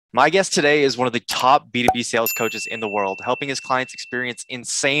My guest today is one of the top B2B sales coaches in the world, helping his clients experience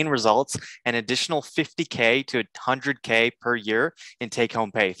insane results and additional 50K to 100K per year in take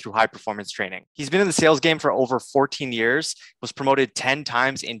home pay through high performance training. He's been in the sales game for over 14 years, was promoted 10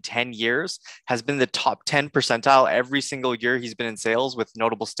 times in 10 years, has been in the top 10 percentile every single year he's been in sales, with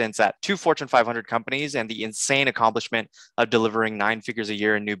notable stints at two Fortune 500 companies and the insane accomplishment of delivering 9 figures a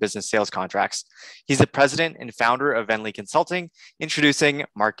year in new business sales contracts. He's the president and founder of Venly Consulting. Introducing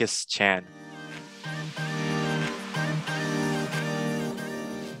Marcus Chan.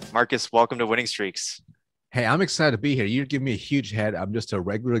 Marcus, welcome to Winning Streaks. Hey, I'm excited to be here. You give me a huge head. I'm just a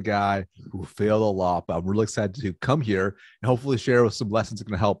regular guy who failed a lot, but I'm really excited to come here and hopefully share some lessons that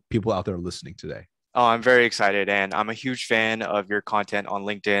can help people out there listening today. Oh, I'm very excited, and I'm a huge fan of your content on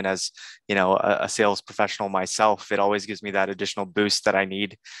LinkedIn. As you know, a sales professional myself, it always gives me that additional boost that I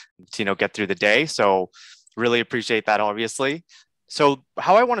need to, get through the day. So really appreciate that, obviously. So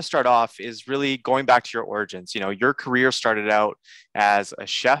how I want to start off is really going back to your origins. Your career started out as a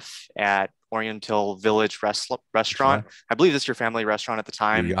chef at Oriental Village Restaurant. Right. I believe this is your family restaurant at the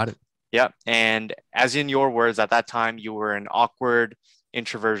time. You got it. Yeah. And as in your words, at that time, you were an awkward,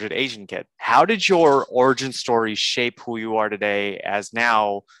 introverted Asian kid. How did your origin story shape who you are today as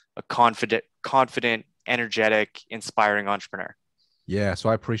now a confident, energetic, inspiring entrepreneur? Yeah, so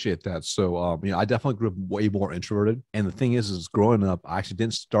I appreciate that. So, I definitely grew up way more introverted. And the thing is growing up, I actually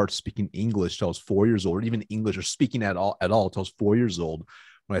didn't start speaking English till I was 4 years old, or even English or speaking at all till I was 4 years old.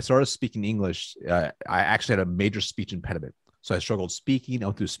 When I started speaking English, I actually had a major speech impediment. So I struggled speaking. I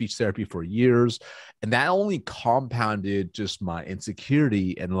went through speech therapy for years, and that only compounded just my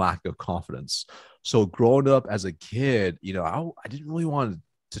insecurity and lack of confidence. So growing up as a kid, I didn't really want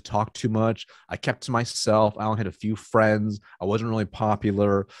to talk too much. I kept to myself. I only had a few friends. I wasn't really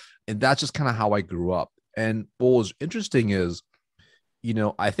popular. And that's just kind of how I grew up. And what was interesting is,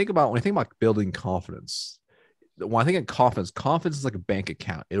 when I think about building confidence, when I think of confidence is like a bank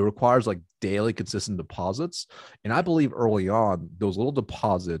account. It requires like daily consistent deposits. And I believe early on, those little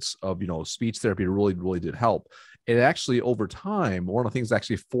deposits of, speech therapy really, really did help. It actually, over time, one of the things that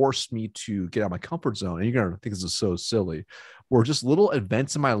actually forced me to get out of my comfort zone. And you're going to think this is so silly, were just little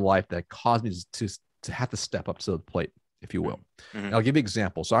events in my life that caused me to have to step up to the plate, if you will. Mm-hmm. And I'll give you an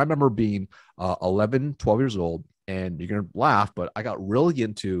example. So I remember being 11, 12 years old, and you're going to laugh, but I got really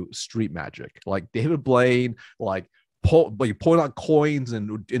into street magic, like David Blaine, like pulling out coins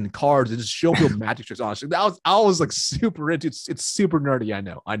and in cards and just showing people magic tricks. Honestly, I was like super into it. It's super nerdy.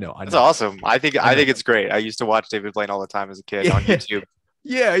 I know. That's awesome. I think it's great. I used to watch David Blaine all the time as a kid on YouTube.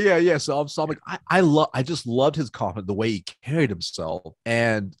 Yeah. So I'm like, I just loved his confidence, the way he carried himself.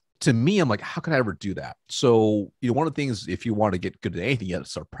 And to me, I'm like, how can I ever do that? So, one of the things, if you want to get good at anything, you got to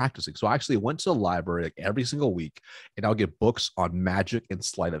start practicing. So I actually went to the library like every single week, and I'll get books on magic and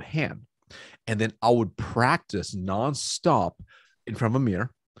sleight of hand. And then I would practice nonstop in front of a mirror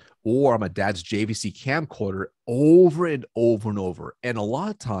or on my dad's JVC camcorder over and over and over. And a lot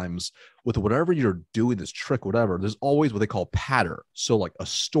of times with whatever you're doing, this trick, whatever, there's always what they call pattern. So like a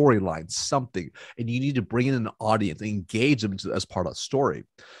storyline, something, and you need to bring in an audience and engage them as part of the story.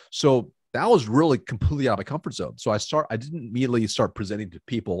 So that was really completely out of my comfort zone. So I didn't immediately start presenting to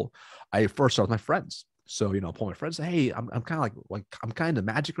people. I first started with my friends. So, pull my friends, say, hey, I'm kind of like, I'm kind of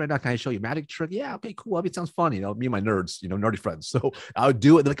magic right now. Can I show you a magic trick? Yeah. Okay, cool. I mean, it sounds funny. Me and my nerds, nerdy friends. So I would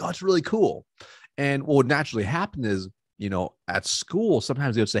do it. They're like, oh, it's really cool. And what would naturally happen is, at school,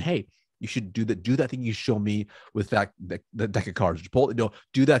 sometimes they would say, hey, you should do that thing you show me with that deck of cards.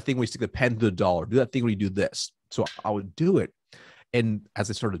 Do that thing where you stick the pen to the dollar. Do that thing where you do this. So I would do it. And as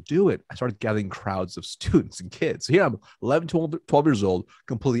I started to do it, I started gathering crowds of students and kids. So here I'm 11, 12 years old,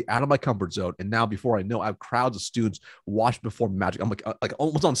 completely out of my comfort zone. And now before I know, I have crowds of students watch perform magic. I'm like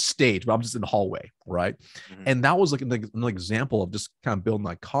almost on stage, but I'm just in the hallway, right? Mm-hmm. And that was like an example of just kind of building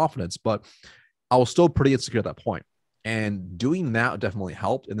my confidence. But I was still pretty insecure at that point. And doing that definitely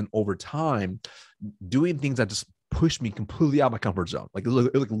helped. And then over time, doing things that just pushed me completely out of my comfort zone. Like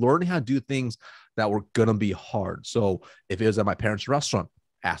learning how to do things that were going to be hard. So if it was at my parents' restaurant,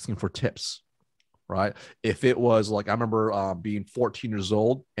 asking for tips, right? If it was like, I remember being 14 years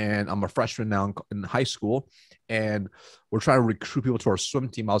old and I'm a freshman now in high school, and we're trying to recruit people to our swim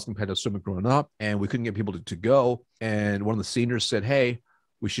team. I was competitive swimming growing up, and we couldn't get people to go. And one of the seniors said, hey,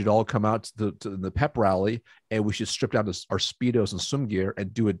 we should all come out to the pep rally, and we should strip down our speedos and swim gear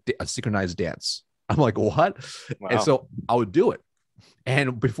and do a synchronized dance. I'm like, what? Wow. And so I would do it.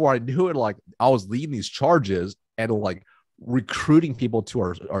 And before I knew it, like I was leading these charges and like recruiting people to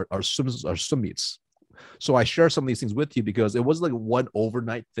our swim meets. So I share some of these things with you because it wasn't like one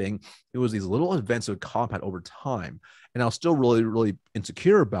overnight thing. It was these little events that would compound over time. And I was still really, really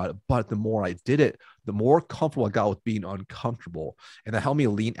insecure about it. But the more I did it, the more comfortable I got with being uncomfortable. And that helped me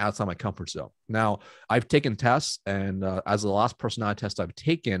lean outside my comfort zone. Now, I've taken tests. And as the last personality test I've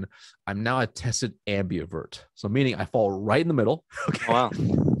taken, I'm now a tested ambivert. So meaning I fall right in the middle. Okay. Wow.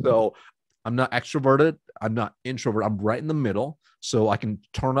 So I'm not extroverted. I'm not introvert. I'm right in the middle. So I can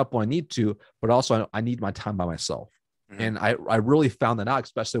turn up when I need to, but also I need my time by myself. Mm-hmm. And I really found that out,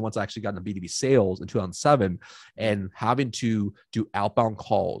 especially once I actually got into B2B sales in 2007 and having to do outbound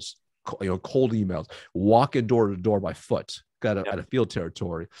calls, cold emails, walking door to door by foot, at a field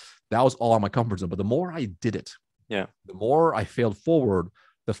territory. That was all on my comfort zone. But the more I did it, the more I failed forward,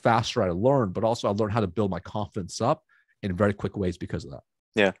 the faster I learned, but also I learned how to build my confidence up in very quick ways because of that.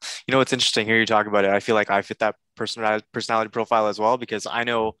 Yeah. You know, it's interesting here you talk about it. I feel like I fit that personality profile as well, because I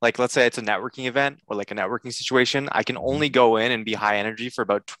know, like, let's say it's a networking event or like a networking situation. I can only go in and be high energy for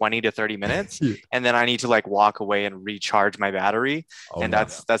about 20 to 30 minutes. And then I need to like walk away and recharge my battery. And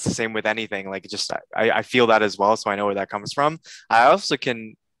that's the same with anything. Like, just, I feel that as well. So I know where that comes from. I also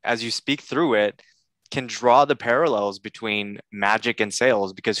can, as you speak through it, can draw the parallels between magic and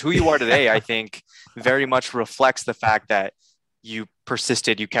sales, because who you are today, I think very much reflects the fact that you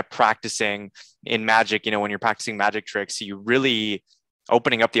persisted, you kept practicing in magic. You know, when you're practicing magic tricks, you really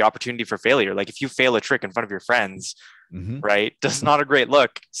opening up the opportunity for failure. Like if you fail a trick in front of your friends, right, that's not a great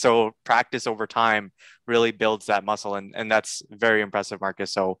look. So practice over time really builds that muscle. And that's very impressive,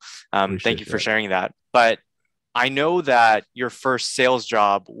 Marcus. So thank you for sharing that. But I know that your first sales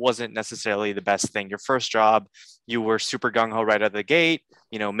job wasn't necessarily the best thing. Your first job, you were super gung-ho right out of the gate,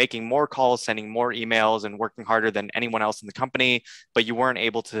 you know, making more calls, sending more emails, and working harder than anyone else in the company, but you weren't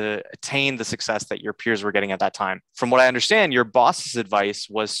able to attain the success that your peers were getting at that time. From what I understand, your boss's advice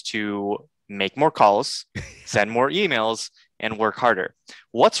was to make more calls, send more emails, and work harder.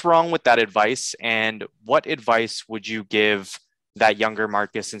 What's wrong with that advice? And what advice would you give that younger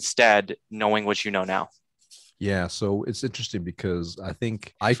Marcus instead, knowing what you know now? Yeah, so it's interesting because I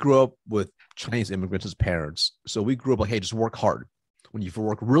think I grew up with Chinese immigrants as parents. So we grew up like, hey, just work hard. When you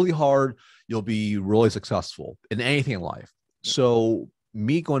work really hard, you'll be really successful in anything in life. So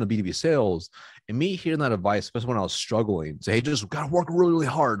me going to B2B sales and me hearing that advice, especially when I was struggling, say, hey, just gotta work really, really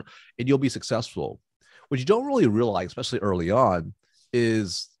hard and you'll be successful. What you don't really realize, especially early on,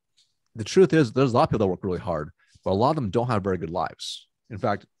 is the truth is there's a lot of people that work really hard, but a lot of them don't have very good lives. In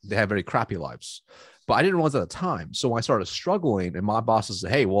fact, they have very crappy lives. But I didn't realize at the time. So when I started struggling and my bosses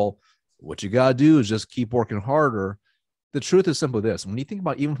said, hey, well, what you got to do is just keep working harder. The truth is simply this. When you think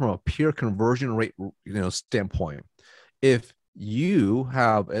about even from a pure conversion rate, standpoint, if you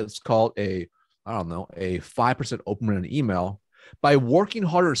have, it's called a 5% open rate on an email, by working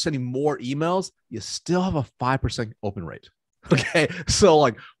harder and sending more emails, you still have a 5% open rate. Okay. So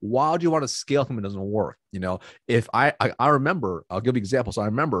like, why do you want to scale something that doesn't work? You know, if I remember, I'll give you examples. I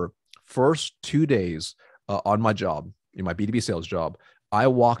remember first 2 days on my job, in my B2B sales job, I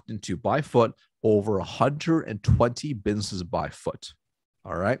walked into by foot over 120 businesses by foot.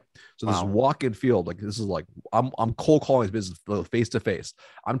 All right. So this walk-in field, like this is like, I'm cold calling this business face to face.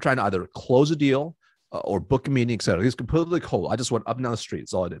 I'm trying to either close a deal or book a meeting, et cetera. It's completely cold. I just went up and down the street.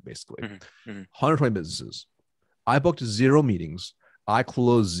 That's all I did basically. 120 businesses. I booked 0 meetings. I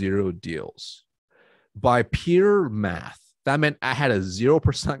closed 0 deals. By pure math, that meant I had a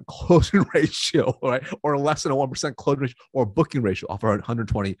 0% closing ratio, right? Or less than a 1% closing ratio or booking ratio off our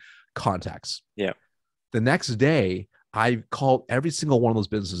 120 contacts. Yeah. The next day, I called every single one of those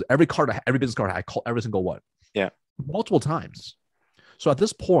businesses, every business card, I called every single one. Yeah. Multiple times. So at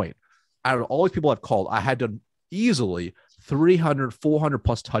this point, out of all these people I've called, I had done easily 300, 400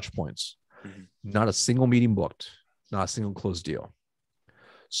 plus touch points. Not a single meeting booked, not a single closed deal.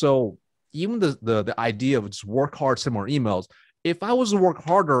 So even the idea of just work hard, send more emails. If I was to work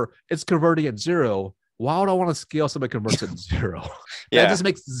harder, it's converting at 0. Why would I want to scale somebody converts at 0? That just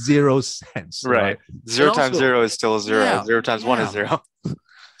makes 0 sense. Right. 0 times 0 is still a 0. Yeah, 0 times 1 is 0.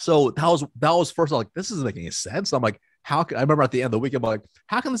 So that was first, I'm like, this doesn't make any sense. I'm like, I remember at the end of the week, I'm like,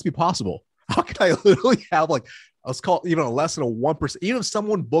 how can this be possible? How can I literally have like, let's call even a less than a 1%, even if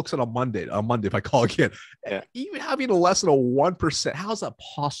someone books on Monday, if I call again, even having a less than a 1%, how is that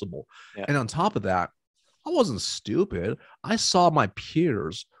possible? Yeah. And on top of that, I wasn't stupid. I saw my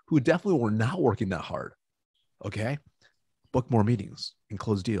peers who definitely were not working that hard. Okay. Book more meetings and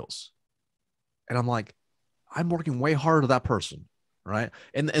close deals. And I'm like, I'm working way harder than that person. Right.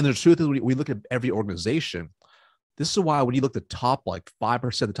 And the truth is we look at every organization. This is why when you look at the top, like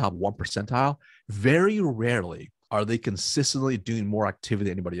 5%, the top 1 percentile, very rarely are they consistently doing more activity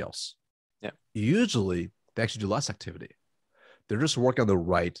than anybody else. Yeah. usually they actually do less activity. They're just working on the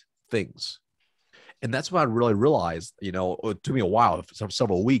right things. And that's what I really realized, it took me a while,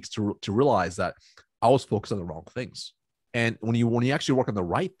 several weeks to realize that I was focused on the wrong things. And when you actually work on the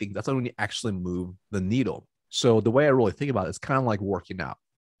right thing, that's when you actually move the needle. So the way I really think about it is kind of like working out.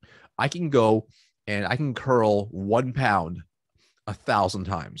 I can go and I can curl 1 pound 1,000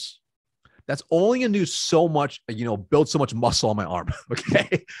 times. That's only gonna do so much, build so much muscle on my arm.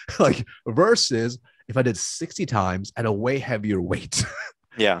 Okay. Like versus if I did 60 times at a way heavier weight.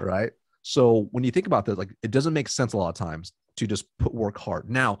 Yeah. Right. So when you think about this, like it doesn't make sense a lot of times to just work hard.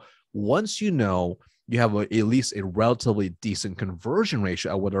 Now, once you have at least a relatively decent conversion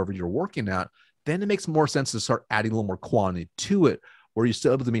ratio at whatever you're working at, then it makes more sense to start adding a little more quantity to it, where you're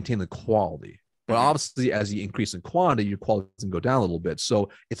still able to maintain the quality. But obviously, as you increase in quantity, your quality can go down a little bit. So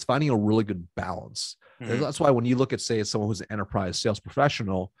it's finding a really good balance. That's why when you look at, say, someone who's an enterprise sales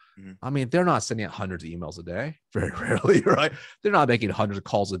professional, I mean, they're not sending out hundreds of emails a day, very rarely, right? They're not making hundreds of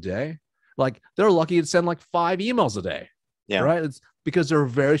calls a day. Like they're lucky to send like 5 emails a day, right? It's because they're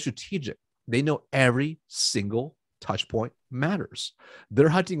very strategic. They know every single touch point matters. They're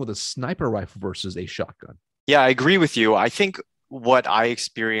hunting with a sniper rifle versus a shotgun. Yeah, I agree with you. I think what I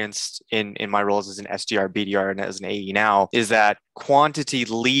experienced in my roles as an SDR, BDR, and as an AE now is that quantity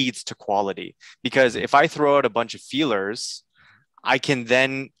leads to quality. Because if I throw out a bunch of feelers, I can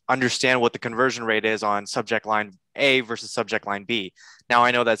then understand what the conversion rate is on subject line A versus subject line B. Now I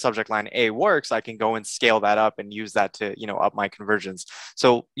know that subject line A works. I can go and scale that up and use that to, up my conversions.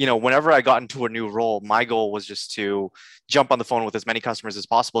 So, whenever I got into a new role, my goal was just to jump on the phone with as many customers as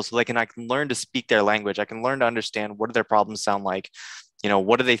possible so I can learn to speak their language. I can learn to understand what do their problems sound like,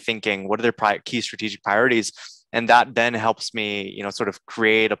 what are they thinking? What are their key strategic priorities? And that then helps me, sort of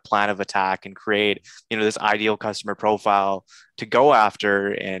create a plan of attack and create, this ideal customer profile to go after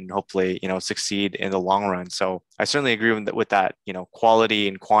and hopefully, succeed in the long run. So I certainly agree with that, quality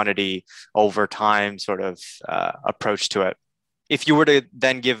and quantity over time sort of approach to it. If you were to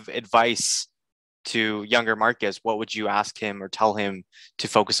then give advice to younger Marcus, what would you ask him or tell him to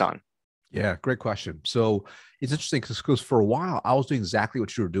focus on? Yeah, great question. So it's interesting because for a while I was doing exactly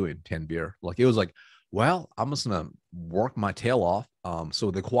what you were doing, Tanveer. Like it was like, well, I'm just gonna work my tail off.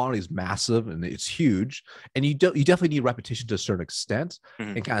 So the quantity is massive and it's huge, and you definitely need repetition to a certain extent,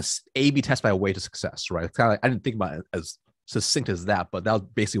 and kind of A/B test my way to success, right? It's kind of I didn't think about it as succinct as that, but that was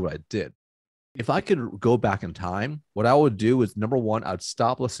basically what I did. If I could go back in time, what I would do is number one, I'd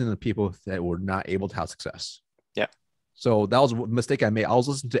stop listening to people that were not able to have success. Yeah. So that was a mistake I made. I was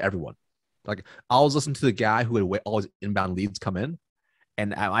listening to everyone. Like I was listening to the guy who would all his inbound leads come in.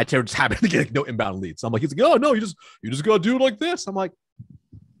 And I just happened to get like, no inbound leads. I'm like, he's like, oh no, you just gotta do it like this. I'm like,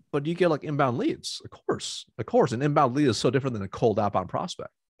 but you get like inbound leads, of course. An inbound lead is so different than a cold outbound prospect.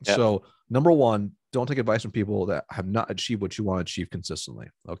 Yep. So number one, don't take advice from people that have not achieved what you want to achieve consistently.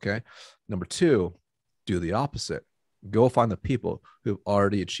 Okay. Number two, do the opposite. Go find the people who've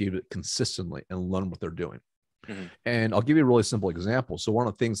already achieved it consistently and learn what they're doing. And I'll give you a really simple example. So one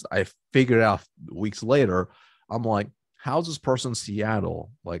of the things I figured out weeks later, I'm like, how's this person in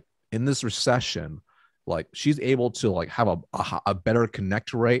Seattle, like in this recession, like she's able to like have a better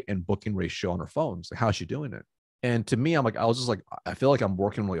connect rate and booking ratio on her phones? Like, how's she doing it? And to me, I'm like, I was just like, I feel like I'm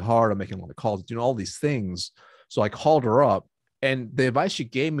working really hard. I'm making a lot of calls, doing all these things. So I called her up, and the advice she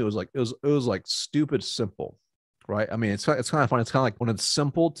gave me was like, it was like stupid simple, right? I mean, it's kind of funny. It's kind of like when it's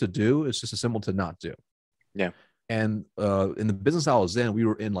simple to do, it's just as simple to not do. Yeah. And in the business I was in, we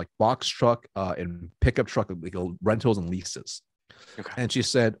were in like box truck and pickup truck, like rentals and leases. Okay. And she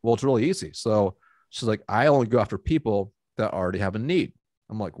said, well, it's really easy. So she's like, I only go after people that already have a need.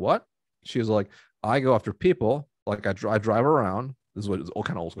 I'm like, what? She was like, I go after people. Like I drive around. This is what is all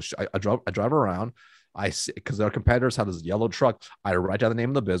kind of old school. I drive around. I see, because our competitors have this yellow truck. I write down the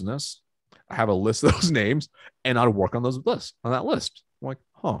name of the business. I have a list of those names, and I'd work on that list. I'm like,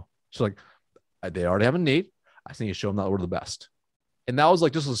 huh? She's like, they already have a need. I just need to show them that we're the best. And that was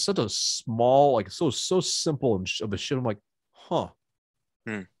like just such a small, like so simple of a shit. I'm like, huh,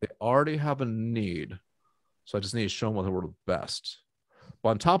 they already have a need. So I just need to show them that we're the best. But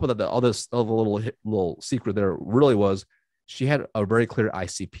on top of that, the other little secret there really was she had a very clear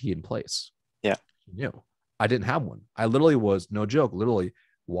ICP in place. Yeah. She knew. I didn't have one. I literally was, no joke, literally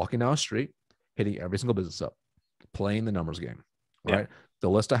walking down the street, hitting every single business up, playing the numbers game, right? Yeah. The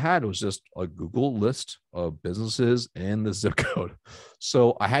list I had was just a Google list of businesses and the zip code.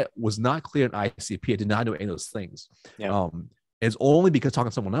 So I was not clear in ICP. I did not know any of those things. Yeah. It's only because talking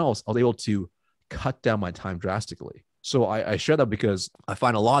to someone else, I was able to cut down my time drastically. So I share that because I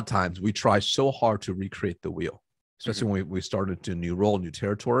find a lot of times we try so hard to recreate the wheel. especially when we started into a new role, new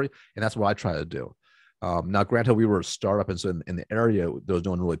territory. And that's what I try to do. Now, granted, we were a startup, and so in the area, there was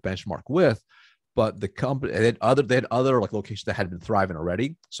no one to really benchmark with, but the company, they had other like locations that had been thriving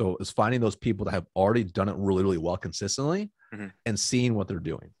already. So it's finding those people that have already done it really, really well consistently and seeing what they're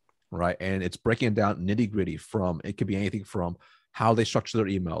doing, right? And it's breaking it down nitty gritty from, it could be anything from how they structure their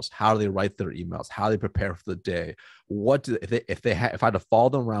emails, how do they write their emails, how they prepare for the day, if I had to follow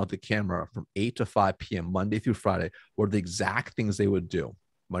them around with the camera from 8 to 5 p.m. Monday through Friday, what are the exact things they would do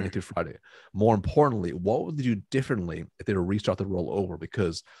Monday through Friday? More importantly, what would they do differently if they were to restart the roll over?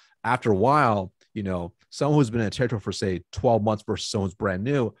 Because after a while, someone who's been in a territory for say 12 months versus someone who's brand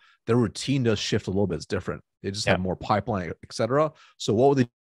new, their routine does shift a little bit. It's different. They just have more pipeline, etc. So what would they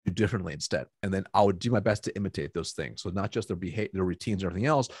do differently instead? And then I would do my best to imitate those things. So not just their behavior, their routines and everything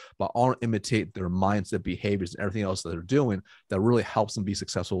else, but I want to imitate their mindset, behaviors, and everything else that they're doing that really helps them be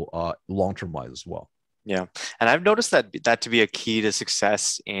successful long-term wise as well. Yeah. And I've noticed that to be a key to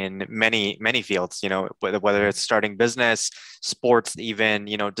success in many, many fields, whether it's starting business, sports, even,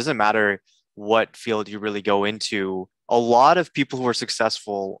 it doesn't matter what field you really go into. A lot of people who are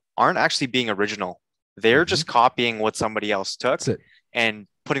successful aren't actually being original. They're just copying what somebody else took and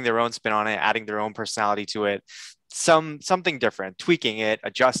putting their own spin on it, adding their own personality to it, something different, tweaking it,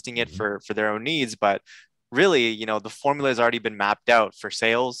 adjusting it for their own needs. But really, the formula has already been mapped out for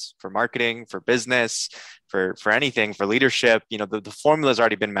sales, for marketing, for business, for anything, for leadership. The formula has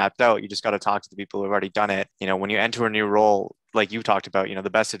already been mapped out. You just got to talk to the people who've already done it. When you enter a new role, like you talked about, the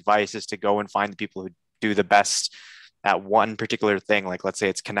best advice is to go and find the people who do the best at one particular thing. Like, let's say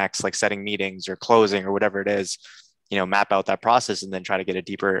it's connects, like setting meetings or closing or whatever it is, map out that process and then try to get a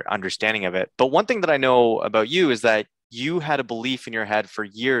deeper understanding of it. But one thing that I know about you is that you had a belief in your head for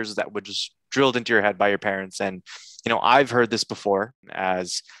years that would just drilled into your head by your parents. And, I've heard this before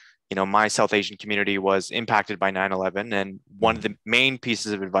as, my South Asian community was impacted by 9/11. And one of the main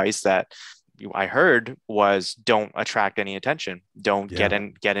pieces of advice that I heard was don't attract any attention. Don't get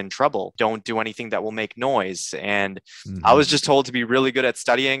in trouble. Don't do anything that will make noise. And I was just told to be really good at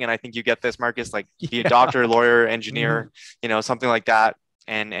studying. And I think you get this, Marcus, like be a doctor, lawyer, engineer, something like that,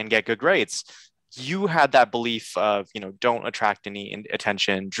 and get good grades. You had that belief of, don't attract any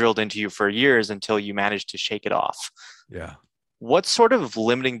attention drilled into you for years until you managed to shake it off. Yeah. What sort of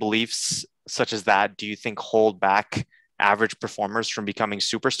limiting beliefs such as that do you think hold back average performers from becoming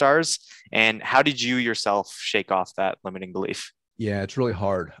superstars? And how did you yourself shake off that limiting belief? Yeah, it's really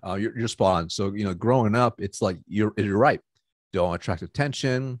hard. You're spot on. So, growing up, it's like, you're right. Don't attract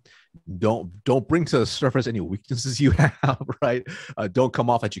attention. Don't bring to the surface any weaknesses you have, right? Don't come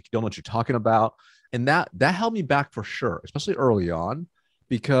off that you don't know what you're talking about. And that held me back for sure, especially early on,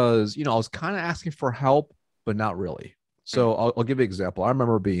 because, I was kind of asking for help, but not really. So I'll give you an example. I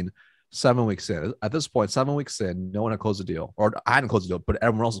remember being 7 weeks in. At this point, 7 weeks in, no one had closed a deal, or I hadn't closed a deal, but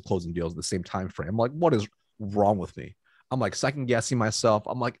everyone else was closing deals at the same time frame. I'm like, what is wrong with me? I'm like second guessing myself.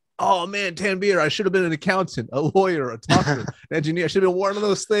 I'm like, oh man, Tanveer, I should have been an accountant, a lawyer, a doctor, an engineer. I should have been one of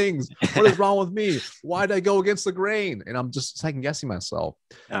those things. What is wrong with me? Why did I go against the grain? And I'm just second guessing myself.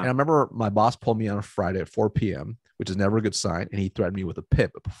 And I remember my boss pulled me on a Friday at 4 p.m., which is never a good sign. And he threatened me with a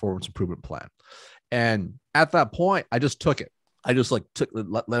PIP, a performance improvement plan. And at that point, I just took it. I just let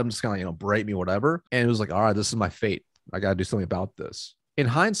him just kind of, berate me, whatever. And it was like, all right, this is my fate. I got to do something about this. In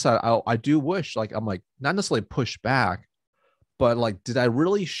hindsight, I do wish, I'm like, not necessarily push back, but did I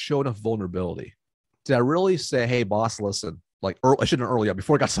really show enough vulnerability? Did I really say, hey, boss, listen, I shouldn't have earlier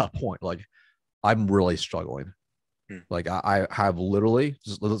before I got to that point. I'm really struggling. I have literally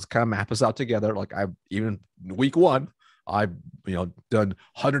let's kind of map this out together. I've even week 1, I've, done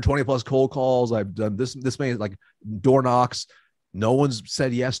 120 plus cold calls. I've done this many door knocks. No one's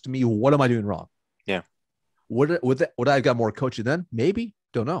said yes to me. What am I doing wrong? Yeah. Would I have got more coaching then? Maybe.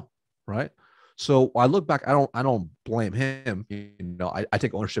 Don't know. Right. So I look back, I don't blame him. I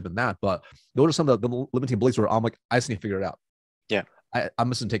take ownership in that, but those are some of the limiting beliefs where I'm like, I just need to figure it out. Yeah. I'm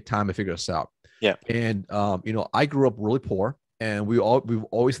just gonna take time to figure this out. Yeah. And I grew up really poor, and we've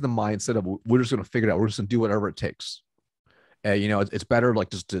always had the mindset of we're just gonna figure it out. We're just gonna do whatever it takes. And it's better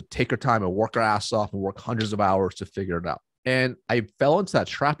just to take our time and work our ass off and work hundreds of hours to figure it out. And I fell into that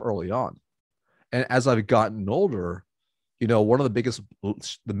trap early on. And as I've gotten older, one of the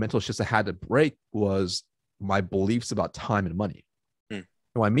mental shifts I had to break was my beliefs about time and money. And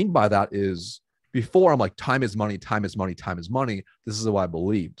what I mean by that is before I'm like, time is money, time is money, time is money. This is what I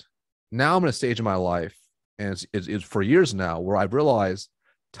believed. Now I'm in a stage in my life, and it's for years now, where I've realized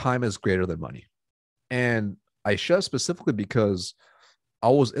time is greater than money. And I share specifically because I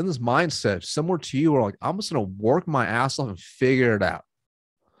was in this mindset similar to you, where I'm just going to work my ass off and figure it out.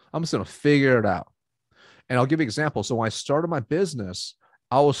 I'm just going to figure it out. And I'll give you an example. So when I started my business,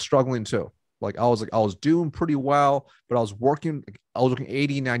 I was struggling too. I was doing pretty well, but I was working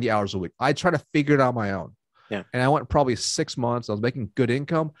 80, 90 hours a week. I tried to figure it out on my own. Yeah. And I went probably 6 months. I was making good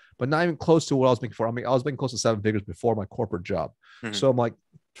income, but not even close to what I was making before. I mean, I was making close to 7 figures before my corporate job. Mm-hmm. So I'm like,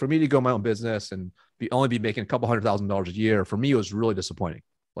 for me to go my own business and only be making a couple $100,000 a year, for me, it was really disappointing.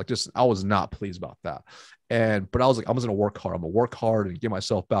 I was not pleased about that. But I was like, I was going to work hard. I'm going to work hard and get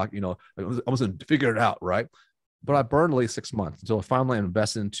myself back. I was going to figure it out. Right. But I burned at least 6 months until I finally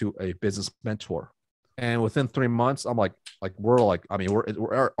invested into a business mentor. And within 3 months, I'm like,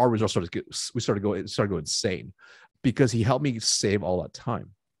 our results started going insane because he helped me save all that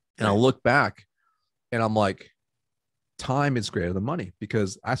time. And I look back and I'm like, time is greater than money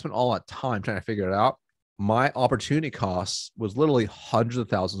because I spent all that time trying to figure it out. My opportunity cost was literally hundreds of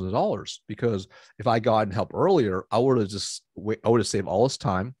thousands of dollars because if I got and help earlier, I would have saved all this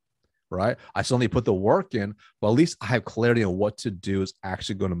time. Right. I still need to put the work in, but at least I have clarity on what to do is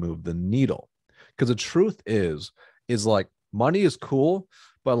actually going to move the needle. Because the truth is like money is cool,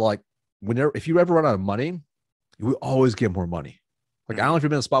 but like if you ever run out of money, you will always get more money. Like, I don't know if you've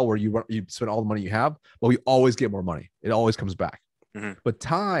been in a spot where you spend all the money you have, but we always get more money. It always comes back. Mm-hmm. But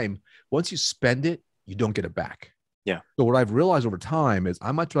time, once you spend it, you don't get it back. Yeah. So what I've realized over time is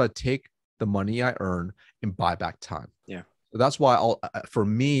I might try to take the money I earn and buy back time. Yeah. So that's why for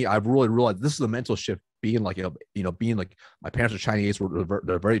me, I've really realized this is a mental shift. Being like, being like, my parents are Chinese,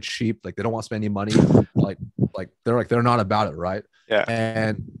 they're very cheap. Like, they don't want to spend any money. They're not about it. Right. Yeah.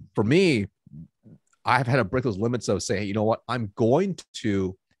 And for me, I've had to break those limits of saying, you know what, I'm going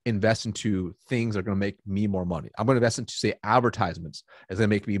to invest into things that are going to make me more money. I'm going to invest into, say, advertisements. It's going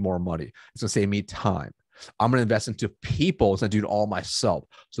to make me more money. It's going to save me time. I'm going to invest into people instead of doing it all myself.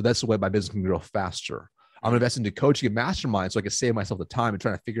 So that's the way my business can grow faster. I'm going to invest into coaching and mastermind so I can save myself the time and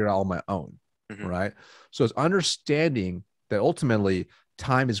trying to figure it out on my own. Mm-hmm. Right. So it's understanding that ultimately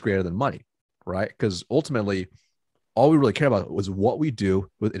time is greater than money. Right. Because ultimately, all we really care about was what we do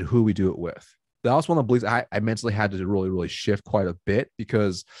with and who we do it with. That was one of the beliefs I mentally had to really, really shift quite a bit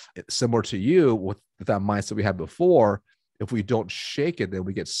because similar to you with that mindset we had before, if we don't shake it, then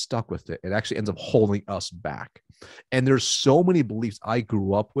we get stuck with it. It actually ends up holding us back. And there's so many beliefs I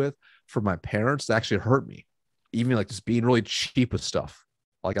grew up with from my parents that actually hurt me, even like just being really cheap with stuff.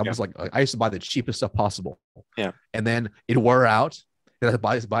 Like I was like I used to buy the cheapest stuff possible. Yeah. And then it wore out. Then I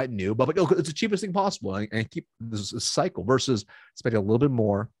buy it new, but like, oh, it's the cheapest thing possible. And keep this cycle versus spending a little bit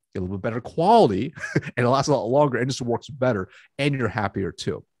more, get a little bit better quality, and it lasts a lot longer and just works better. And you're happier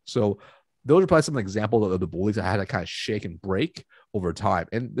too. So those are probably some examples of the beliefs I had to kind of shake and break over time.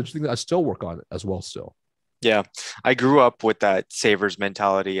 And there's things that I still work on as well still. Yeah, I grew up with that savers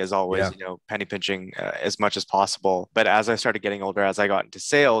mentality as always, penny pinching as much as possible. But as I started getting older, as I got into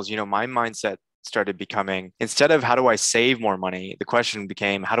sales, my mindset started becoming, instead of how do I save more money, the question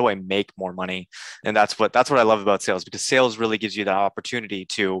became, how do I make more money? And that's what I love about sales, because sales really gives you that opportunity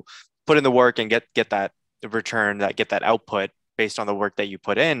to put in the work and get that return, get that output based on the work that you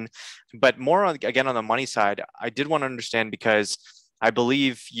put in. But more on the money side, I did want to understand, because I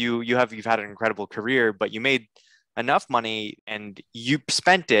believe you've had an incredible career, but you made enough money and you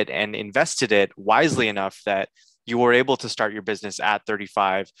spent it and invested it wisely enough that you were able to start your business at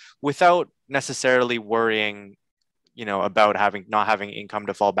 35 without necessarily worrying, about not having income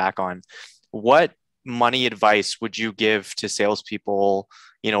to fall back on. What money advice would you give to salespeople,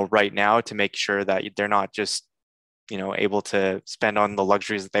 right now, to make sure that they're not just, able to spend on the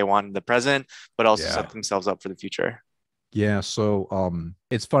luxuries that they want in the present, but also set themselves up for the future? Yeah. So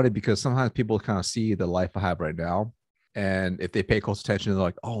it's funny because sometimes people kind of see the life I have right now. And if they pay close attention, they're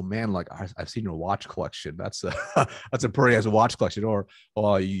like, oh man, like I've seen your watch collection. That's a pretty nice watch collection. Or,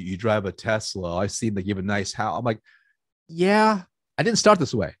 oh, you drive a Tesla. I've seen they give a nice house. I'm like, yeah, I didn't start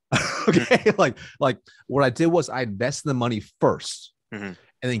this way. Okay. like what I did was I invested the money first, mm-hmm. and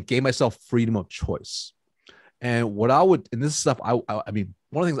then gave myself freedom of choice. And what I would, and this is stuff I mean,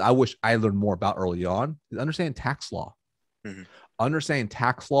 one of the things I wish I learned more about early on is understanding tax law. Mm-hmm. Understanding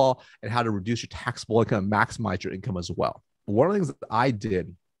tax law and how to reduce your taxable income and maximize your income as well. One of the things that I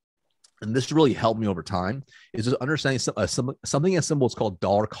did, and this really helped me over time, is just understanding something as simple as called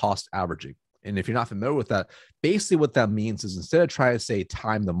dollar cost averaging. And if you're not familiar with that, basically what that means is instead of trying to say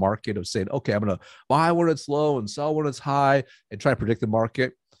time the market of saying, okay, I'm going to buy when it's low and sell when it's high and try to predict the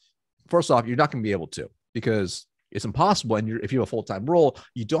market. First off, you're not going to be able to, because it's impossible. And if you have a full-time role,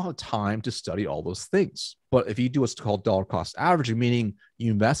 you don't have time to study all those things. But if you do what's called dollar cost averaging, meaning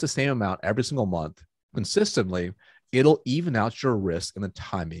you invest the same amount every single month consistently, it'll even out your risk and the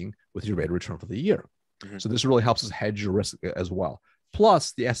timing with your rate of return for the year. Mm-hmm. So this really helps us hedge your risk as well.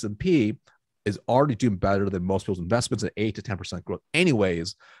 Plus the S&P, is already doing better than most people's investments at 8 to 10% growth,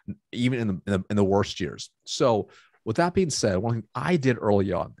 anyways, even in the worst years. So, with that being said, one thing I did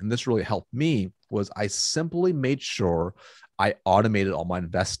early on, and this really helped me, was I simply made sure I automated all my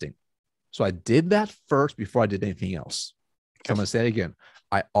investing. So I did that first before I did anything else. So I'm going to say it again.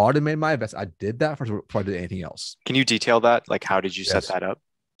 I automated my investment. I did that first before I did anything else. Can you detail that? Like, how did you set that up?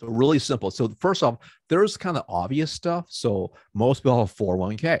 So really simple. So first off, there's kind of obvious stuff. So most people have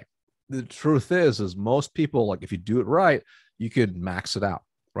 401k. The truth is most people, like if you do it right, you could max it out,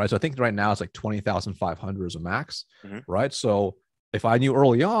 right? So I think right now it's like 20,500 is a max, right? So if I knew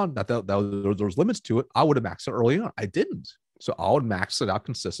early on that there was limits to it, I would have maxed it early on. I didn't. So I would max it out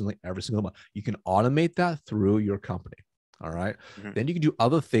consistently every single month. You can automate that through your company. All right. Then you can do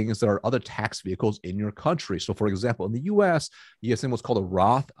other things that are other tax vehicles in your country. So for example, in the US, you have what's called a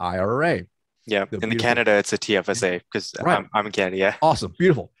Roth IRA. Yeah. In Canada, it's a TFSA because I'm in Canada. Yeah. Awesome.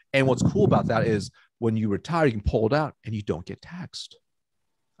 Beautiful. And what's cool about that is when you retire, you can pull it out and you don't get taxed.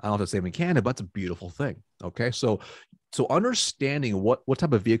 I don't know if that's the same in Canada, but it's a beautiful thing. Okay. So understanding what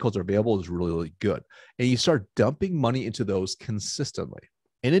type of vehicles are available is really, really good. And you start dumping money into those consistently,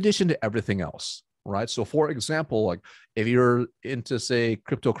 in addition to everything else, right? So for example, like if you're into, say,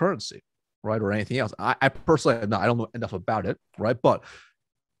 cryptocurrency, right, or anything else, I personally, I don't know enough about it, right? But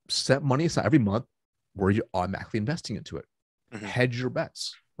set money aside every month where you're automatically investing into it. Hedge your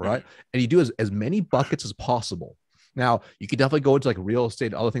bets, right? And you do as many buckets as possible. Now, you could definitely go into like real estate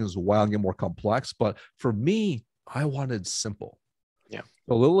and other things as well and get more complex. But for me, I wanted simple. Yeah.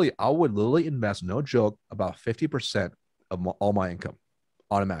 So literally, I would literally invest, no joke, about 50% of all my income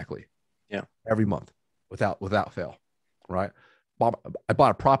automatically. Yeah. Every month without fail. Right. I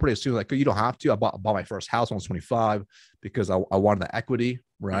bought a property as soon as like you don't have to. I bought my first house when I was 25 because I wanted the equity.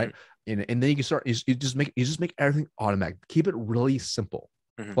 Right. And then you can start, you just make everything automatic. Keep it really simple.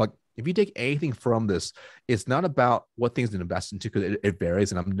 Like if you take anything from this, it's not about what things to invest into because it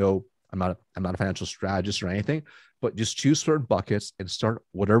varies. And I'm not a financial strategist or anything, but just choose certain buckets and start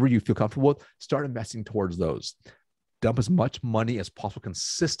whatever you feel comfortable with, start investing towards those. Dump as much money as possible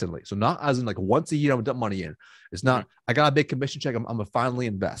consistently. So not as in like once a year, I'm gonna dump money in. It's not, I got a big commission check, I'm gonna finally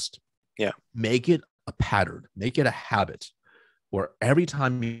invest. Yeah. Make it a pattern, make it a habit where every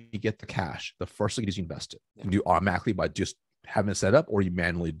time you get the cash, the first thing is you invest it. You do automatically by just having it set up or you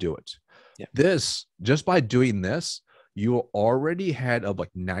manually do it. Yeah. This, just by doing this, you are already ahead of like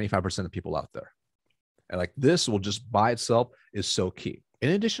 95% of people out there. And like this will just by itself is so key.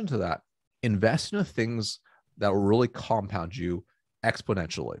 In addition to that, invest in the things that will really compound you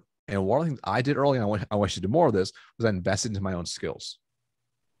exponentially. And one of the things I did early on, I wish to do more of this, was I invested into my own skills.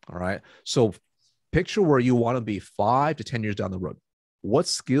 All right. So picture where you want to be 5 to 10 years down the road. What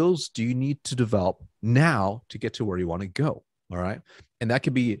skills do you need to develop now to get to where you want to go? All right. And that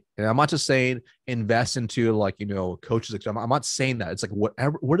could be, and I'm not just saying invest into like, coaches. I'm not saying that. It's like,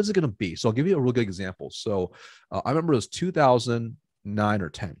 whatever, what is it going to be? So I'll give you a real good example. So I remember it was 2009 or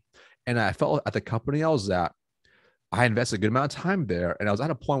 10. And I felt at the company I was at, I invested a good amount of time there. And I was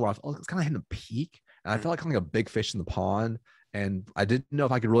at a point where I was kind of hitting a peak. And I felt like a big fish in the pond. And I didn't know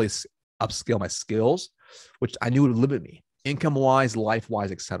if I could really upscale my skills, which I knew would limit me income-wise,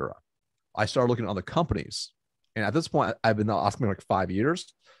 life-wise, etc. I started looking at other companies. And at this point, I've been asking me like 5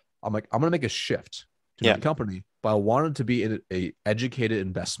 years. I'm like, I'm going to make a shift to my company, but I wanted to be in a educated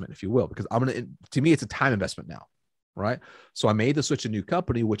investment, if you will, because to me, it's a time investment now. Right. So I made the switch to a new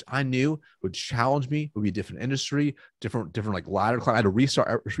company, which I knew would challenge me, would be a different industry, different like ladder climb. I had to restart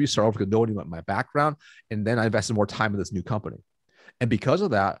over because nobody went my background. And then I invested more time in this new company. And because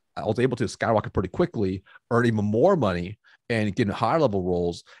of that, I was able to skyrocket pretty quickly, earn even more money and get in higher level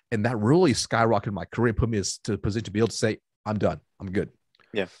roles. And that really skyrocketed my career and put me to a position to be able to say, I'm done. I'm good.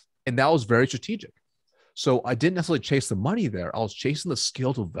 Yeah. And that was very strategic. So I didn't necessarily chase the money there. I was chasing the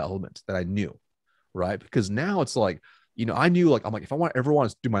skill development that I knew. Right. Because now it's like, I knew like, I'm like, if I ever want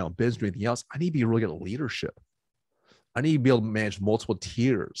to do my own business or anything else, I need to be really good at leadership. I need to be able to manage multiple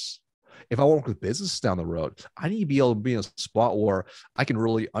tiers. If I want to work with businesses down the road, I need to be able to be in a spot where I can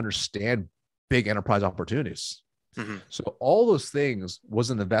really understand big enterprise opportunities. So all those things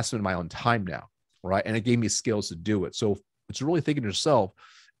was an investment in my own time now. Right. And it gave me skills to do it. So it's really thinking to yourself,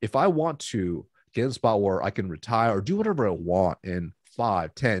 if I want to get in a spot where I can retire or do whatever I want in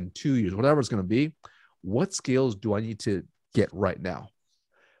 5, 10, 2 years, whatever it's going to be, what skills do I need to get right now?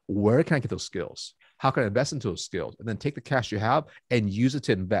 Where can I get those skills? How can I invest into those skills? And then take the cash you have and use it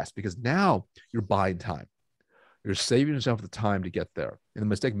to invest, because now you're buying time. You're saving yourself the time to get there. And the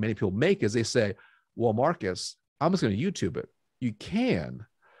mistake many people make is they say, well, Marcus, I'm just going to YouTube it. You can,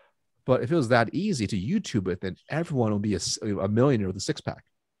 but if it was that easy to YouTube it, then everyone will be a millionaire with a six-pack.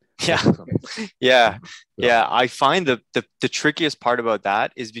 Yeah. Yeah. Yeah. I find the trickiest part about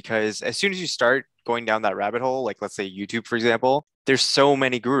that is because as soon as you start going down that rabbit hole, like let's say YouTube, for example, there's so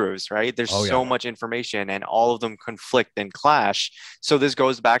many gurus, right? There's Oh yeah, so much information and all of them conflict and clash. So this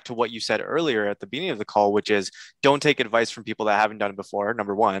goes back to what you said earlier at the beginning of the call, which is don't take advice from people that haven't done it before,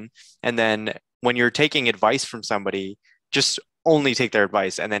 number one. And then when you're taking advice from somebody, just only take their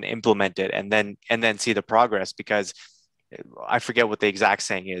advice and then implement it and then see the progress because I forget what the exact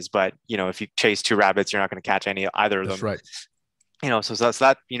saying is, but if you chase two rabbits, you're not going to catch either of that's them. right. So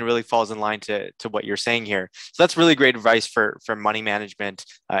that really falls in line to what you're saying here. So that's really great advice for money management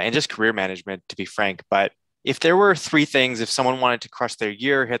and just career management, to be frank. But if there were three things, if someone wanted to crush their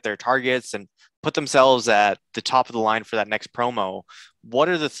year, hit their targets, and put themselves at the top of the line for that next promo, what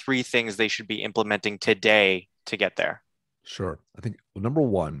are the three things they should be implementing today to get there? Sure. I think number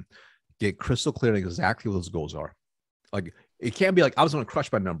one, get crystal clear on exactly what those goals are. Like it can't be like I was going to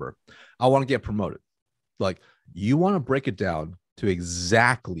crush my number. I want to get promoted. Like you want to break it down to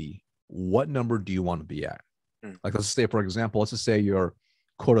exactly what number do you want to be at. Like let's say, for example, let's just say your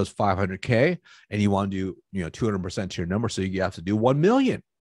quota is 500K and you want to do 200% to your number, so you have to do 1 million.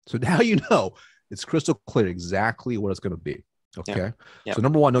 So now it's crystal clear exactly what it's going to be. Okay. Yeah. Yeah. So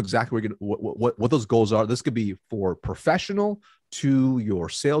number one, know exactly where you're gonna, what those goals are. This could be for professional to your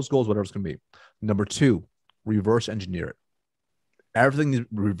sales goals, whatever it's going to be. Number two, reverse engineer it. Everything is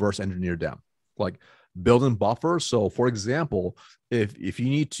reverse engineered down, like building buffers. So for example, if you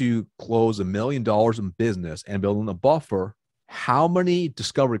need to close $1 million in business and building a buffer, how many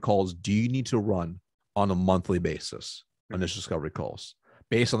discovery calls do you need to run on a monthly basis? Initial discovery calls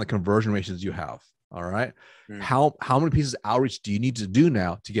based on the conversion ratios you have. All right. How many pieces of outreach do you need to do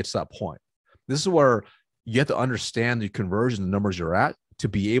now to get to that point? This is where you have to understand the conversion numbers you're at to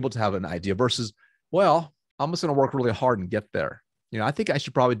be able to have an idea versus, well, I'm just going to work really hard and get there. I think I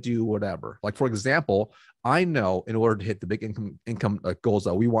should probably do whatever. Like, for example, I know in order to hit the big income goals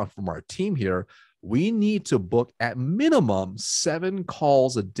that we want from our team here, we need to book at minimum 7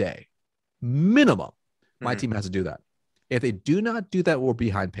 calls a day. Minimum. My team has to do that. If they do not do that, we're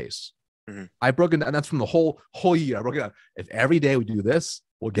behind pace. I broke it down, and that's from the whole year. I broke it down. If every day we do this,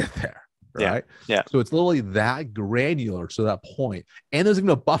 we'll get there. Right. Yeah. So it's literally that granular to that point. And there's even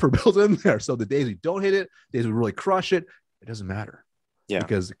a buffer built in there. So the days we don't hit it, days we really crush it, it doesn't matter. Yeah.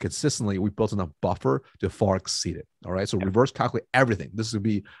 Because consistently we built enough buffer to far exceed it. All right. So reverse calculate everything. This would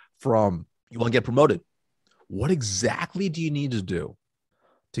be from you want to get promoted. What exactly do you need to do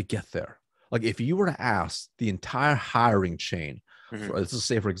to get there? Like if you were to ask the entire hiring chain, let's just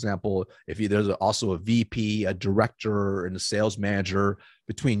say, for example, if there's also a VP, a director, and a sales manager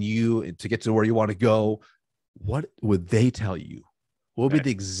between you to get to where you want to go, what would they tell you? What would be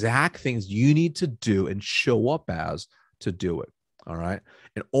the exact things you need to do and show up as to do it? All right.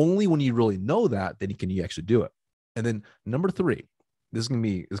 And only when you really know that, then can you actually do it. And then number three, this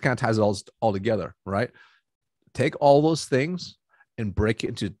kind of ties it all together, right? Take all those things and break it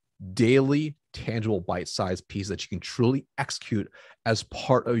into daily, tangible, bite-sized pieces that you can truly execute as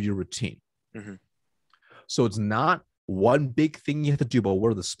part of your routine. So it's not one big thing you have to do, but what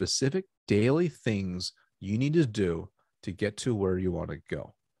are the specific daily things you need to do to get to where you want to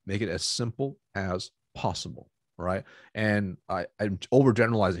go? Make it as simple as possible, right? And I'm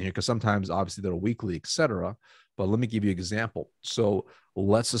overgeneralizing here because sometimes obviously they're weekly, etc. But let me give you an example. So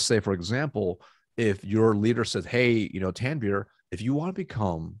let's just say, for example, if your leader says, hey, Tanveer, if you want to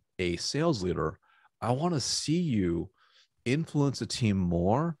become a sales leader, I want to see you influence the team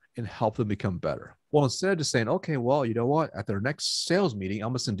more and help them become better. Well, instead of just saying, okay, well, you know what? At their next sales meeting,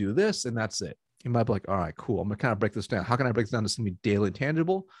 I'm just going to do this and that's it. You might be like, all right, cool. I'm going to kind of break this down. How can I break this down to something daily and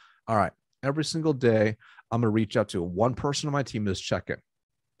tangible? All right. Every single day, I'm going to reach out to one person on my team to check in.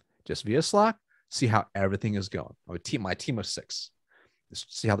 Just via Slack, see how everything is going. My team of 6.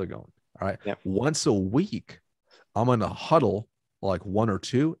 Just see how they're going. All right. Yep. Once a week, I'm going to huddle like 1 or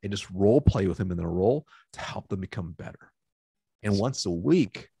 2 and just role play with them in their role to help them become better. And once a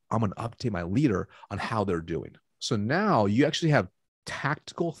week, I'm going to update my leader on how they're doing. So now you actually have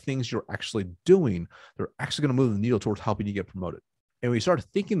tactical things you're actually doing. They're actually going to move the needle towards helping you get promoted. And when you start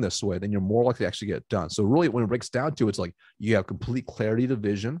thinking this way, then you're more likely to actually get it done. So really when it breaks down to, it's like you have complete clarity to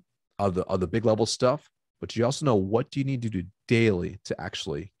vision of the big level stuff, but you also know what do you need to do daily to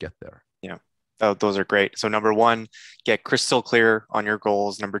actually get there. Yeah. Oh, those are great. So number one, get crystal clear on your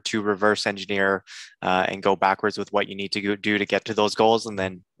goals. Number two, reverse engineer and go backwards with what you need to do to get to those goals. And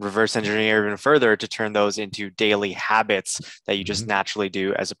then reverse engineer even further to turn those into daily habits that you just naturally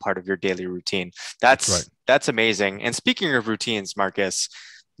do as a part of your daily routine. That's amazing. And speaking of routines, Marcus,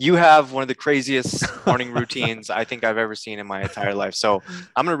 You have one of the craziest morning routines I think I've ever seen in my entire life. So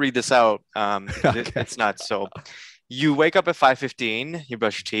I'm going to read this out because it's nuts. So you wake up at 5:15, you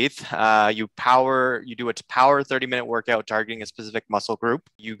brush your teeth, you do a power 30-minute workout targeting a specific muscle group.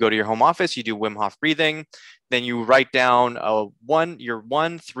 You go to your home office, you do Wim Hof breathing. Then you write down your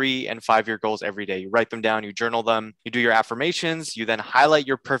 1, 3, and 5-year goals every day. You write them down, you journal them, you do your affirmations, you then highlight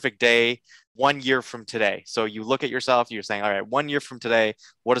your perfect day 1 year from today. So you look at yourself, you're saying, all right, 1 year from today,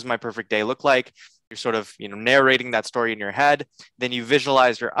 what does my perfect day look like? You're sort of, narrating that story in your head. Then you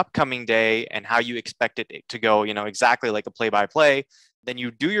visualize your upcoming day and how you expect it to go, exactly like a play-by-play. Then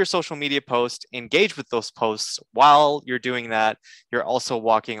you do your social media post, engage with those posts. While you're doing that, you're also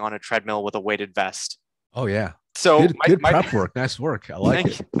walking on a treadmill with a weighted vest. Oh, yeah. So good prep work. Nice work. I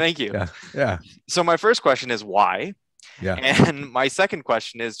like it. Thank you. Yeah. So my first question is why? Yeah. And my second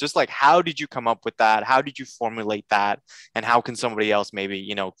question is just like, how did you come up with that? How did you formulate that? And how can somebody else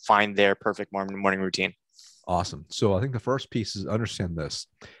maybe, find their perfect morning routine? Awesome. So I think the first piece is understand this.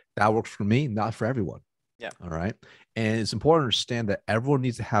 That works for me, not for everyone. Yeah. All right. And it's important to understand that everyone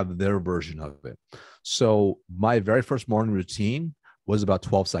needs to have their version of it. So my very first morning routine was about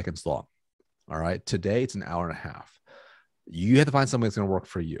 12 seconds long. All right. Today, it's an hour and a half. You have to find something that's going to work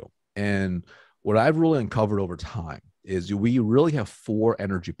for you. And what I've really uncovered over time is we really have 4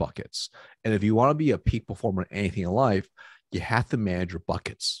 energy buckets. And if you want to be a peak performer in anything in life, you have to manage your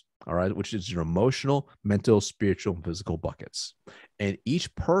buckets. All right. Which is your emotional, mental, spiritual, and physical buckets. And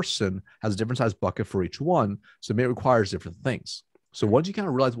each person has a different size bucket for each one. So it requires different things. So once you kind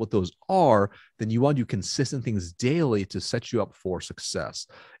of realize what those are, then you want to do consistent things daily to set you up for success.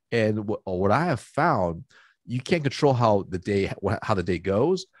 And what I have found, you can't control how the day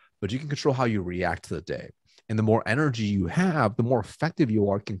goes, but you can control how you react to the day. And the more energy you have, the more effective you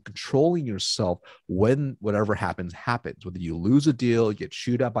are in controlling yourself when whatever happens, whether you lose a deal, you get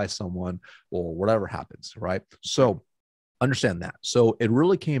chewed out by someone, or whatever happens, right? So understand that. So it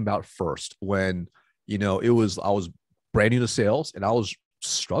really came about first when, I was brand new to sales and I was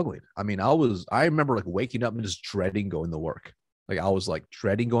struggling. I mean, I remember like waking up and just dreading going to work. Like I was like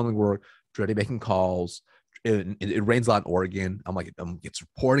dreading going to work, dreading making calls. It rains a lot in Oregon. I'm like, it's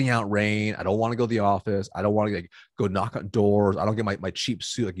pouring out rain. I don't want to go to the office. I don't want to go knock on doors. I don't get my cheap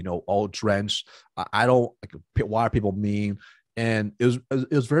suit, all drenched. I don't why are people mean? And it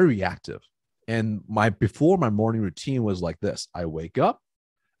was very reactive. And before my morning routine was like this. I wake up,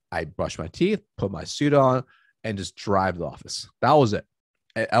 I brush my teeth, put my suit on, and just drive to the office. That was it.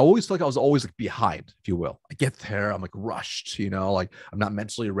 I always felt like I was always like behind, if you will. I get there, I'm like rushed, like I'm not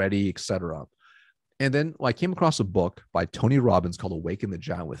mentally ready, etc. And then I came across a book by Tony Robbins called Awaken the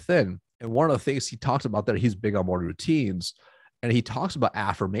Giant Within. And one of the things he talks about there, he's big on morning routines, and he talks about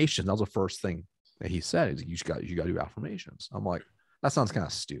affirmations. That was the first thing that he said. He's like, you got to do affirmations. I'm like, that sounds kind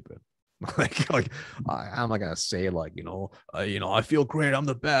of stupid. I'm not gonna say I feel great, I'm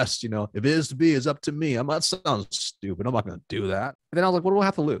the best. If it is to be, it's up to me. That sounds stupid. I'm not gonna do that. And then I was like, what do I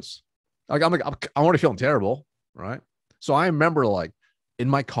have to lose? I'm already feeling terrible, right? So I remember in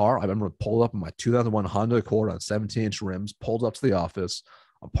my car, I remember pulled up in my 2001 Honda Accord on 17-inch rims, pulled up to the office.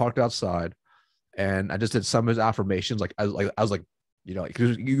 I'm parked outside, and I just did some of his affirmations. I was like,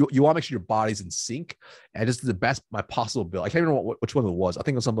 because you want to make sure your body's in sync. And I just did the best my possible bill. I can't remember which one it was. I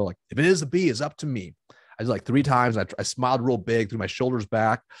think it was something like, if it is to be, it's up to me. I did 3 times. I smiled real big, threw my shoulders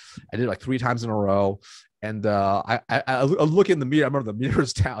back. I did 3 times in a row. And I look in the mirror. I remember the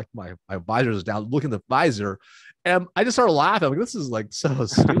mirror's down, my visor is down. Look in the visor, and I just started laughing. I'm like, this is so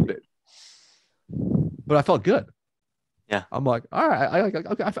stupid. But I felt good. Yeah. I'm like, all right.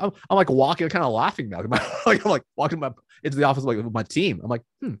 I'm like walking, kind of laughing now. I'm like walking into the office with my team. I'm like,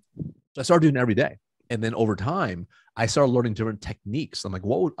 So I started doing it every day. And then over time, I started learning different techniques. I'm like,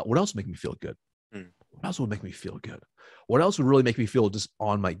 what else would make me feel good? What else would make me feel good? What else would really make me feel just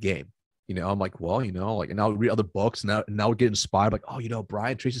on my game? I'm like, well, and I'll read other books and now get inspired. Like, oh,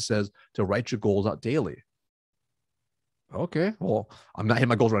 Brian Tracy says to write your goals out daily. Okay, well, I'm not hitting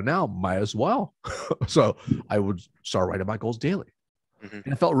my goals right now. Might as well. So I would start writing my goals daily. And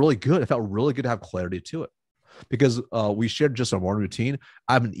it felt really good. It felt really good to have clarity to it because we shared just our morning routine.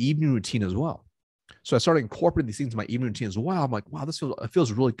 I have an evening routine as well. So I started incorporating these things in my evening routine as well. I'm like, wow, it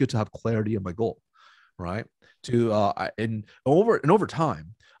feels really good to have clarity in my goal, right? And over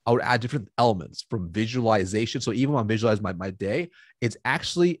time, I would add different elements from visualization. So even when I visualize my day, it's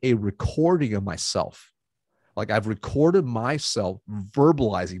actually a recording of myself. Like I've recorded myself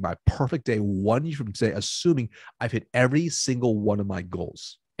verbalizing my perfect day 1 year from today, assuming I've hit every single one of my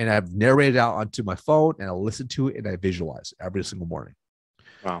goals. And I've narrated out onto my phone and I listen to it and I visualize every single morning.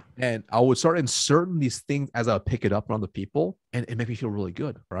 Wow. And I would start inserting these things as I would pick it up around the people, and it made me feel really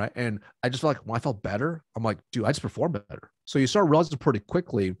good, right? And I just felt like when I felt better, I'm like, dude, I just perform better. So you start realizing pretty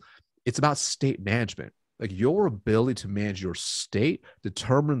quickly, it's about state management. Like your ability to manage your state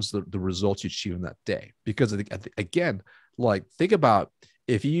determines the results you achieve in that day. Because again, like think about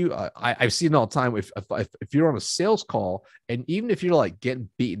if you, I've seen it all the time. If you're on a sales call, and even if you're like getting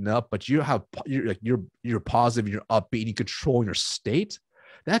beaten up, but you're positive, you're upbeat, you control your state,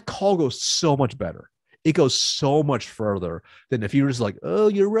 that call goes so much better. It goes so much further than if you're just like, oh,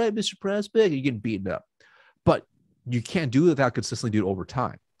 you're right, Mr. Prospect, you're getting beaten up. But you can't do that consistently, do it over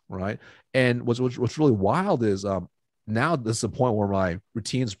time, right? And what's really wild is now this is the point where my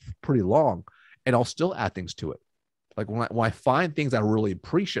routine's pretty long, and I'll still add things to it. Like when I find things I really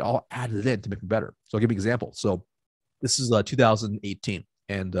appreciate, I'll add it in to make it better. So I'll give you an example. So this is 2018.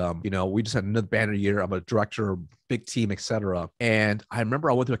 And, we just had another banner year. I'm a director, big team, etc. And I remember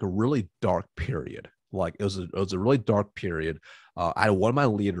I went through like a really dark period. Like it was a really dark period. I had one of my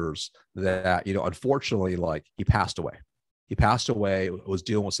leaders that, unfortunately, like he passed away. He passed away, was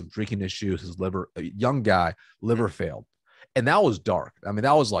dealing with some drinking issues. His liver, a young guy, liver failed. And that was dark. I mean,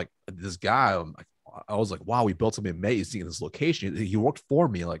 that was like this guy. I was like, wow, we built something amazing in this location. He worked for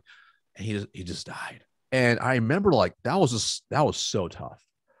me, like, and he just died. And I remember like that was so tough.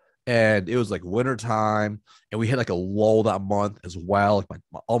 And it was like winter time, and we had like a lull that month as well. Like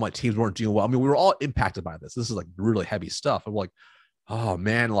all my teams weren't doing well. I mean, we were all impacted by this. This is like really heavy stuff. I'm like, oh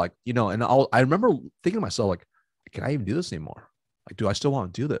man, like, and I remember thinking to myself, like, can I even do this anymore? Like, do I still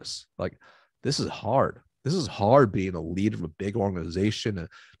want to do this? Like, this is hard. This is hard being a leader of a big organization and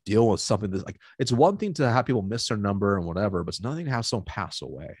dealing with something that's like, it's one thing to have people miss their number and whatever, but it's another thing to have someone pass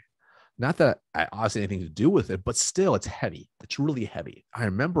away. Not that I obviously anything to do with it, but still it's heavy. It's really heavy. I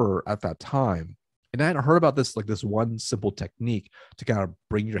remember at that time, and I had heard about this, like this one simple technique to kind of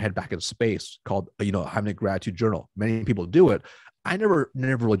bring your head back into space called, having a gratitude journal. Many people do it. I never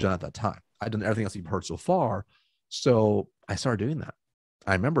really done it at that time. I'd done everything else you've heard so far. So I started doing that.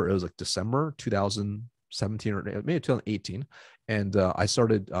 I remember it was like December 2017 or maybe 2018. And I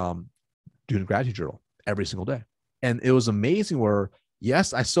started doing a gratitude journal every single day. And it was amazing where,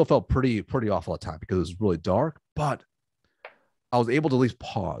 yes, I still felt pretty awful at times because it was really dark, but I was able to at least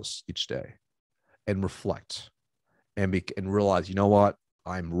pause each day and reflect and realize, you know what,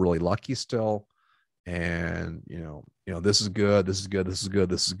 I'm really lucky still. And, this is good. This is good. This is good.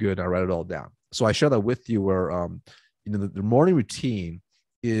 This is good. And I write it all down. So I share that with you where, the morning routine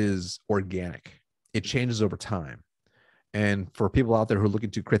is organic. It changes over time. And for people out there who are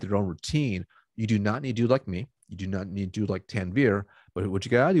looking to create their own routine, you do not need to do like me. You do not need to do like Tanveer. But what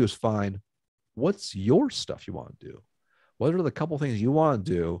you got to do is find what's your stuff you want to do. What are the couple things you want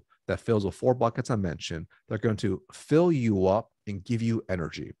to do that fills the 4 buckets I mentioned that are going to fill you up and give you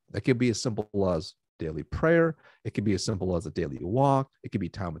energy? That could be as simple as daily prayer. It could be as simple as a daily walk. It could be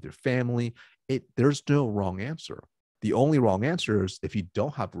time with your family. There's no wrong answer. The only wrong answer is if you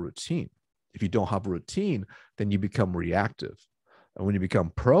don't have a routine. If you don't have a routine, then you become reactive. And when you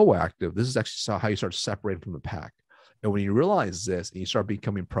become proactive, this is actually how you start separating from the pack. And when you realize this and you start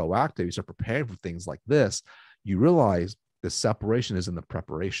becoming proactive, you start preparing for things like this, you realize the separation is in the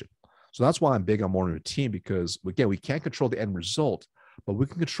preparation. So that's why I'm big on morning routine, because again, we can't control the end result, but we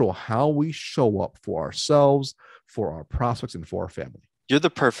can control how we show up for ourselves, for our prospects, and for our family. You're the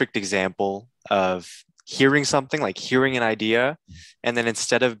perfect example of hearing something, like hearing an idea, and then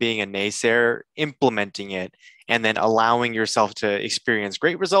instead of being a naysayer, implementing it, and then allowing yourself to experience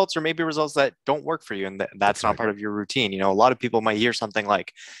great results or maybe results that don't work for you. And that's not part of your routine. A lot of people might hear something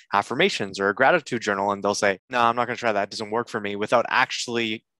like affirmations or a gratitude journal, and they'll say, no, I'm not going to try that. It doesn't work for me, without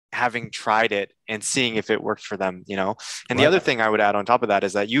actually having tried it and seeing if it worked for them, And the other thing I would add on top of that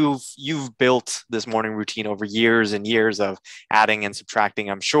is that you've built this morning routine over years and years of adding and subtracting,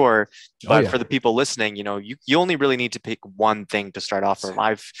 I'm sure. But for the people listening, you only really need to pick one thing to start off from.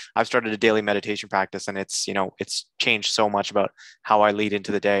 I've started a daily meditation practice, and it's changed so much about how I lead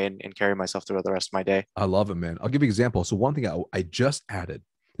into the day and carry myself throughout the rest of my day. I love it, man. I'll give you an example. So one thing I just added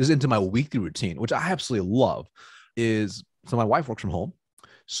this into my weekly routine, which I absolutely love, is so my wife works from home.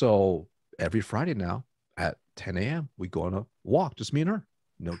 So every Friday now at 10 a.m., we go on a walk, just me and her.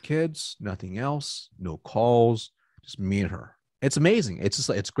 No kids, nothing else, no calls, just me and her. It's amazing.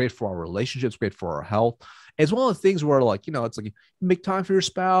 It's great for our relationships, great for our health. It's one of the things where it's like you make time for your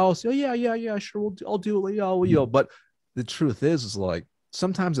spouse. Oh, yeah, sure. I'll do it. But the truth is like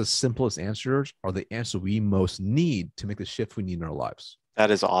sometimes the simplest answers are the answer we most need to make the shift we need in our lives. That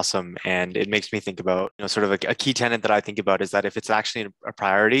is awesome. And it makes me think about, sort of a key tenet that I think about is that if it's actually a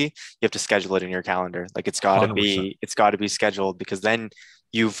priority, you have to schedule it in your calendar. Like it's got to be scheduled, because then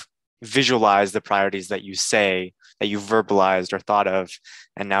you've visualized the priorities that you say, that you verbalized or thought of,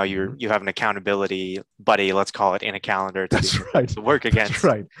 and now you have an accountability buddy, let's call it, in a calendar to work against. That's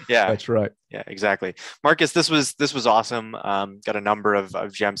right. Yeah, that's right. Yeah, exactly. Marcus, this was awesome. Got a number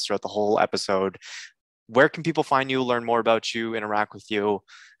of gems throughout the whole episode. Where can people find you, learn more about you, interact with you,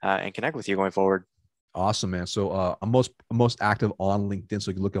 and connect with you going forward? Awesome, man. So I'm most active on LinkedIn.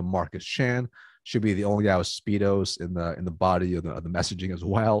 So you can look at Marcus Chan. Should be the only guy with speedos in the body of the messaging as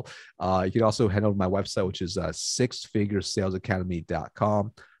well. You can also head over to my website, which is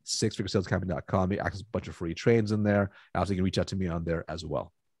sixfiguresalesacademy.com. Sixfiguresalesacademy.com. You access a bunch of free trains in there. Also, you can reach out to me on there as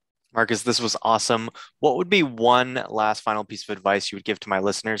well. Marcus, this was awesome. What would be one last final piece of advice you would give to my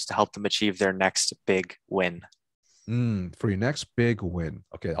listeners to help them achieve their next big win? For your next big win.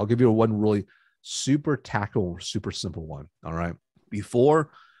 Okay, I'll give you one really super tactical, super simple one. All right. Before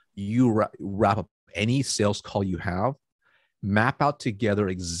you wrap up any sales call you have, map out together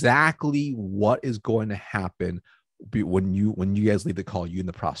exactly what is going to happen when you guys leave the call, you and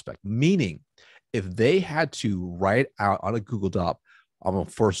the prospect. Meaning, if they had to write out on a Google Doc, I'm going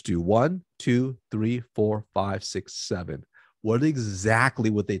to first do 1, 2, 3, 4, 5, 6, 7. What exactly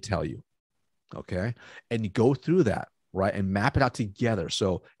would they tell you? Okay. And you go through that, right? And map it out together.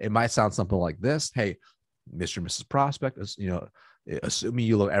 So it might sound something like this. Hey, Mr. and Mrs. Prospect, assuming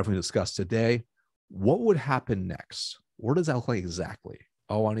you love everything discussed today, what would happen next? What does that look like exactly?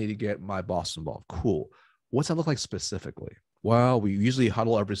 Oh, I need to get my boss involved. Cool. What's that look like specifically? Well, we usually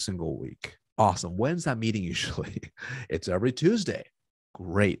huddle every single week. Awesome. When's that meeting usually? It's every Tuesday.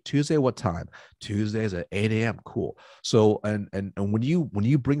 Great. Tuesday, what time? Tuesdays at 8 a.m. Cool. So, and when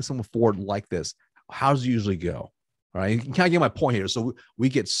you bring someone forward like this, how does it usually go? All right. You can kind of get my point here. So we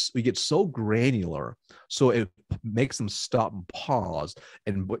get so granular. So it makes them stop and pause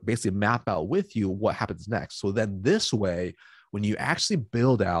and basically map out with you what happens next. So then this way, when you actually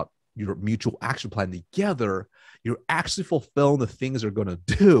build out your mutual action plan together, you're actually fulfilling the things they're going to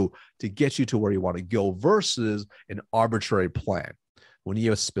do to get you to where you want to go versus an arbitrary plan. When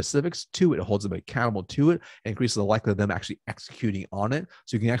you have specifics to it, it holds them accountable to it and increases the likelihood of them actually executing on it.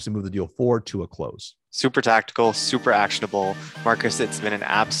 So you can actually move the deal forward to a close. Super tactical, super actionable. Marcus, it's been an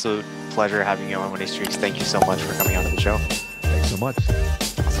absolute pleasure having you on Money Streets. Thank you so much for coming on to the show. Thanks so much.